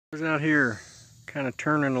I was out here kind of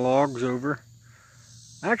turning logs over,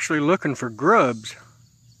 actually looking for grubs.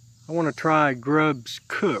 I want to try grubs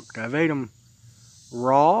cooked. I've ate them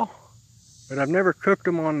raw, but I've never cooked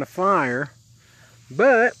them on the fire.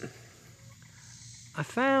 But I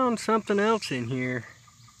found something else in here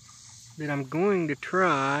that I'm going to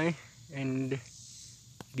try and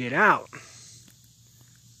get out.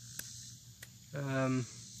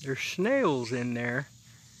 There's snails in there.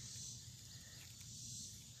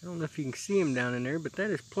 I don't know if you can see them down in there, but that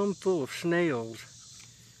is plumb full of snails.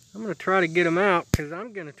 I'm going to try to get them out because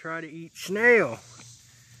I'm going to try to eat snail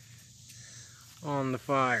on the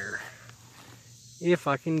fire if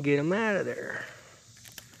I can get them out of there.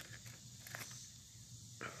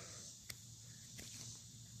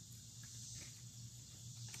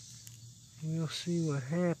 We'll see what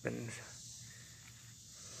happens.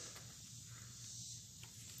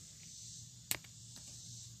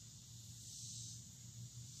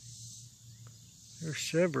 There's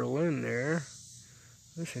several in there.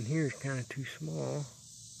 This in here is kind of too small.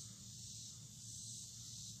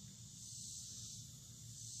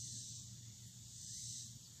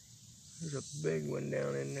 There's a big one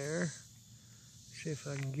down in there. See if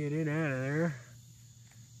I can get it out of there.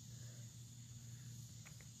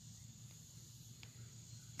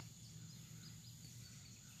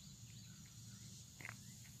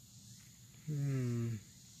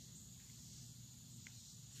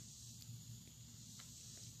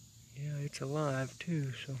 Yeah, it's alive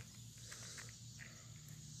too, so.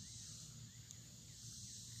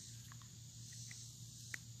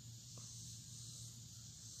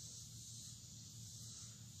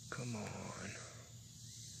 Come on.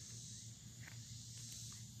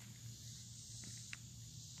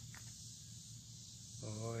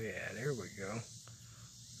 Oh yeah, there we go.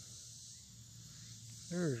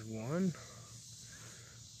 There's one.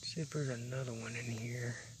 Let's see if there's another one in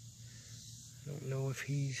here. I don't know if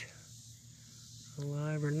he's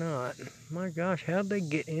alive or not. My gosh, how'd they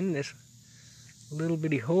get in this little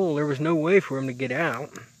bitty hole? There was no way for him to get out.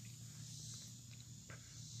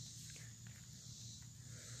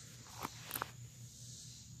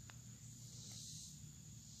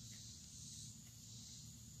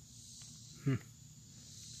 I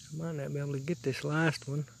might not be able to get this last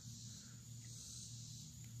one.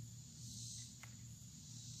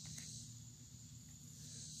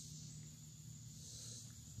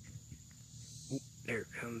 Oh, there it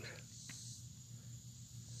comes.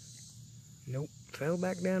 Nope, fell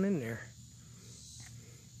back down in there.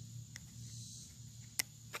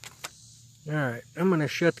 Alright, I'm going to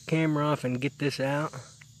shut the camera off and get this out.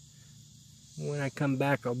 When I come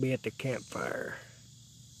back, I'll be at the campfire.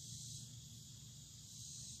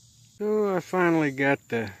 So I finally got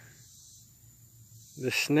the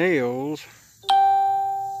snails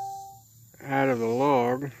out of the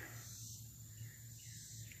log.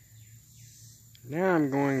 Now I'm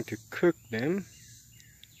going to cook them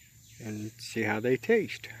and see how they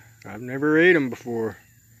taste. I've never ate them before.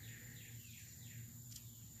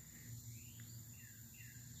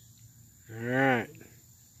 Alright.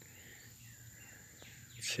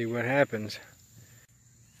 Let's see what happens.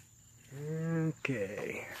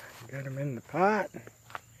 Okay. Got them in the pot.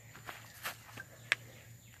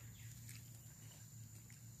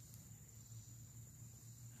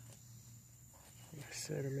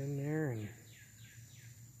 Set them in there and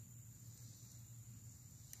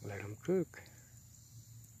let them cook.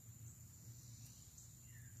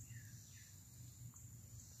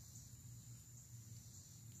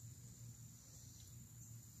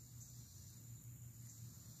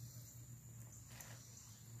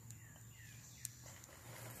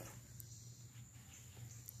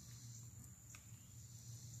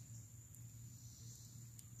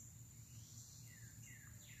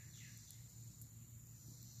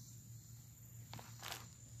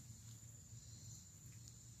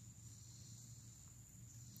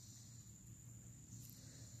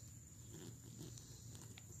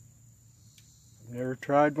 Never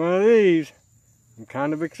tried one of these. I'm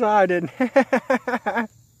kind of excited.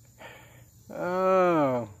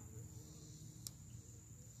 Oh.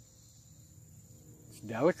 It's a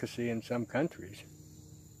delicacy in some countries.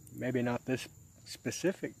 Maybe not this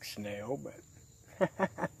specific snail, but.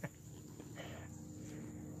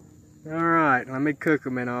 Alright, let me cook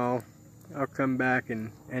them and I'll come back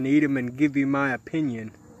and eat them and give you my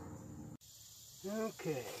opinion.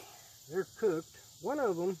 Okay, they're cooked. One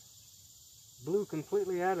of them blew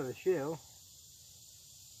completely out of the shell.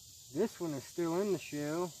 This one is still in the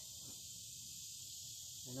shell,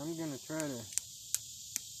 and I'm going to try to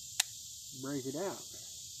break it out.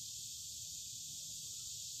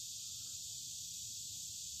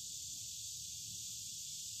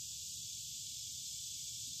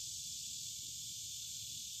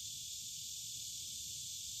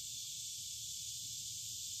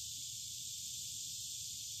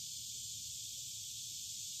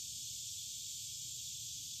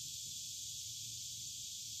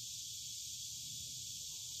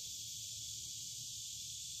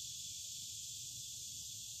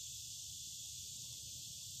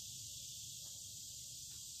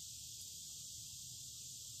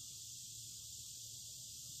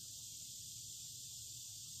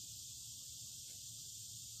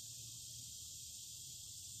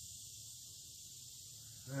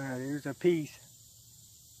 a piece.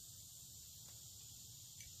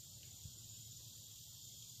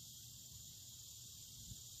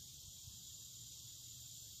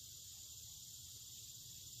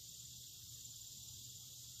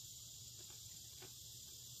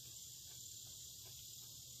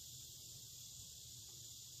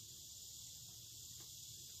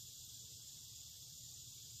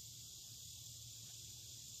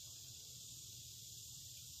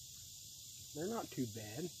 They're not too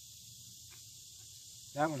bad.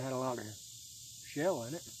 That one had a lot of shell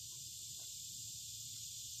in it.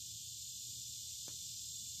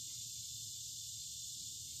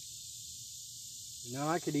 No,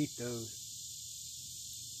 I could eat those.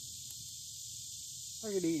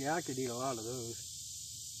 I could eat a lot of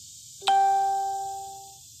those.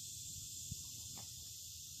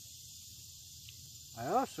 I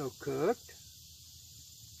also cooked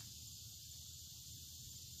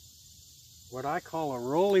what I call a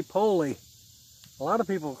roly-poly. A lot of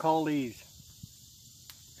people call these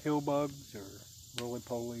pill bugs or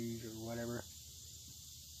roly-polies or whatever.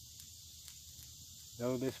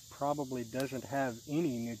 Though this probably doesn't have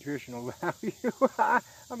any nutritional value.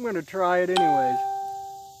 I'm going to try it anyways.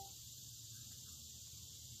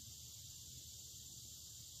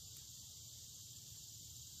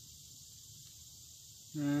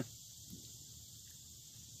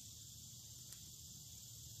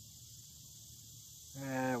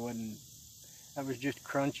 That was just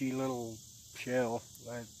crunchy little shell.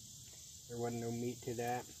 There wasn't no meat to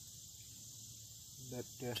that. But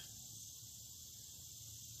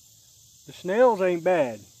the snails ain't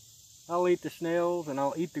bad. I'll eat the snails and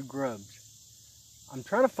I'll eat the grubs. I'm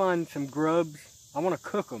trying to find some grubs. I want to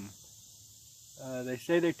cook them. They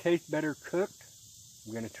say they taste better cooked.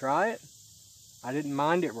 I'm going to try it. I didn't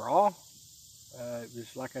mind it raw. It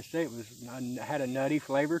was, like I say, it had a nutty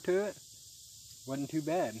flavor to it. Wasn't too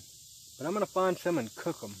bad. But I'm going to find some and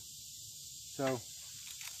cook them. So,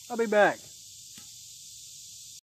 I'll be back.